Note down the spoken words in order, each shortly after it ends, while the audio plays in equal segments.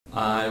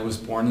I was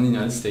born in the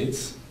United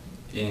States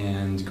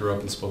and grew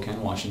up in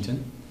Spokane,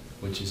 Washington,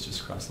 which is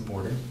just across the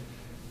border.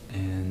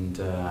 And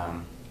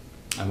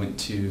I went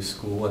to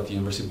school at the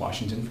University of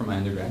Washington for my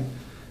undergrad,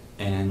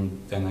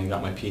 and then I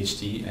got my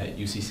PhD at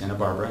UC Santa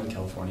Barbara in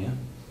California.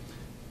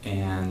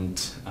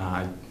 And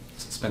I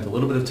spent a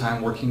little bit of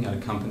time working at a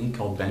company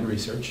called Bend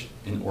Research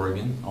in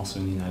Oregon, also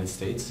in the United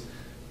States.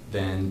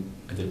 Then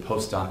I did a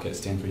postdoc at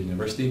Stanford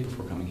University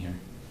before coming here.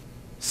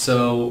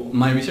 So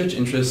my research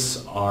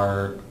interests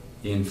are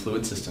in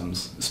fluid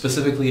systems.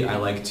 Specifically, I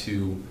like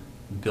to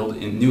build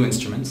in new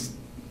instruments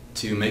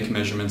to make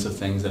measurements of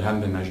things that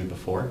haven't been measured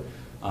before.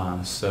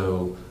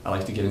 So I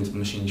like to get into the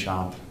machine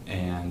shop,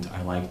 and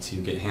I like to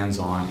get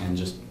hands-on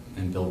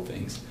and build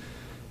things.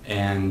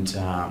 And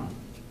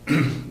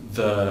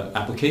the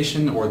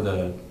application or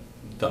the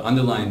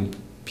underlying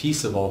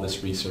piece of all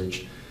this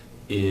research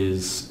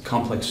is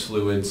complex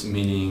fluids,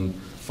 meaning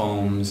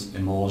foams,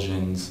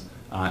 emulsions,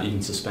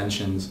 even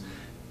suspensions.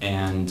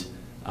 And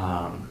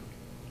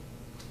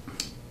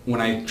when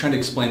I try to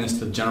explain this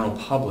to the general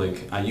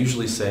public, I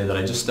usually say that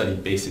I just study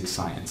basic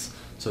science,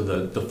 so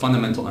the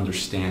fundamental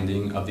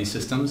understanding of these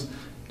systems.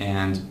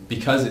 And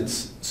because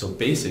it's so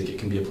basic, it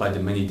can be applied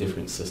to many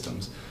different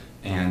systems.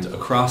 And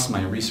across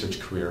my research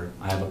career,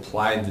 I have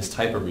applied this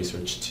type of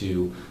research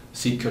to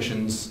seat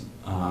cushions,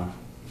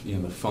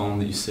 the foam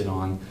that you sit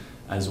on,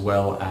 as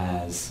well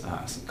as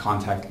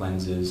contact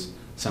lenses,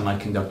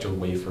 semiconductor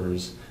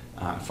wafers,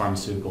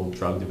 pharmaceutical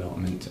drug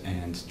development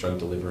and drug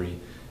delivery.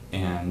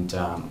 And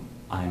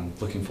I'm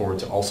looking forward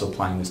to also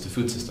applying this to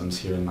food systems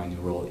here in my new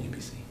role at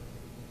UBC.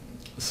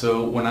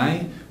 So when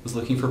I was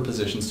looking for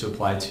positions to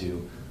apply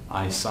to,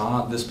 I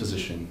saw this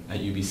position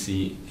at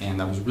UBC,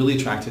 and I was really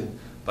attracted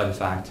by the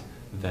fact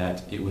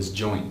that it was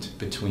joint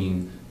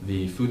between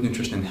the Food,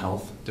 Nutrition and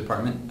Health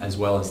department as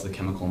well as the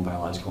Chemical and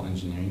Biological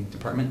Engineering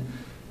department.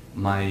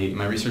 My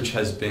research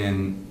has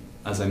been,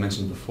 as I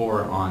mentioned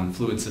before, on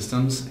fluid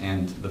systems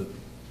and the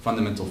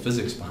fundamental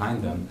physics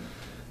behind them,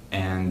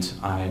 and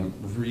I'm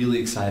really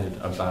excited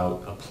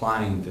about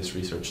applying this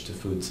research to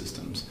food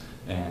systems.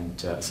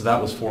 And so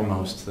that was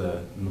foremost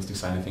the most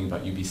exciting thing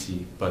about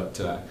UBC, but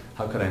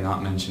how could I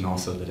not mention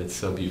also that it's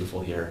so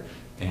beautiful here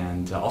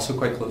and also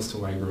quite close to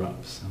where I grew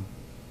up. So.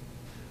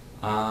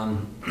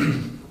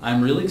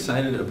 I'm really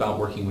excited about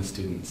working with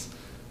students.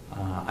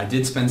 I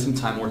did spend some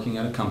time working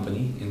at a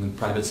company in the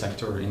private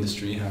sector or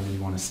industry, however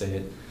you want to say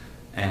it,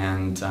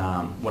 and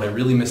what I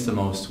really missed the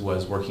most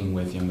was working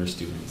with younger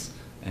students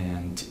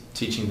and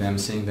teaching them,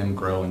 seeing them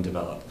grow and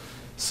develop.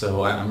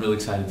 So I'm really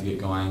excited to get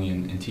going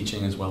in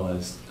teaching as well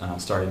as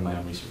starting my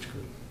own research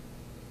group.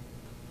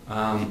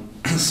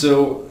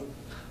 So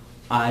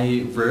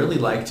I rarely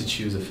like to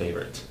choose a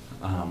favorite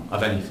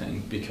of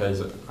anything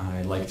because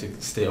I like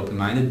to stay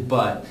open-minded,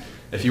 but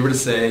if you were to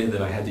say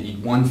that I had to eat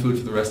one food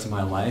for the rest of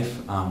my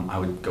life, I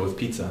would go with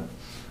pizza.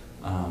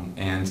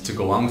 And to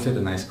go along with it,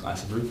 a nice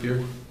glass of root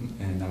beer,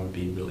 and I would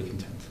be really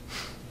content.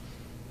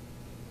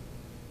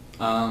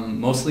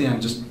 Mostly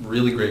I'm just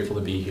really grateful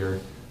to be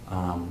here.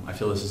 I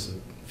feel this is a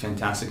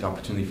fantastic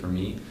opportunity for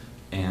me,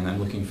 and I'm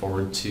looking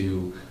forward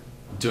to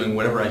doing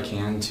whatever I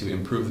can to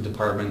improve the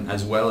department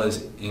as well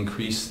as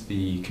increase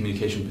the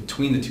communication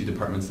between the two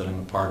departments that I'm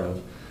a part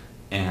of.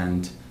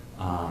 And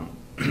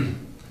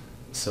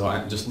so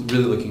I'm just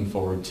really looking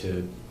forward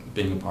to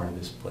being a part of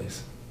this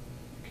place.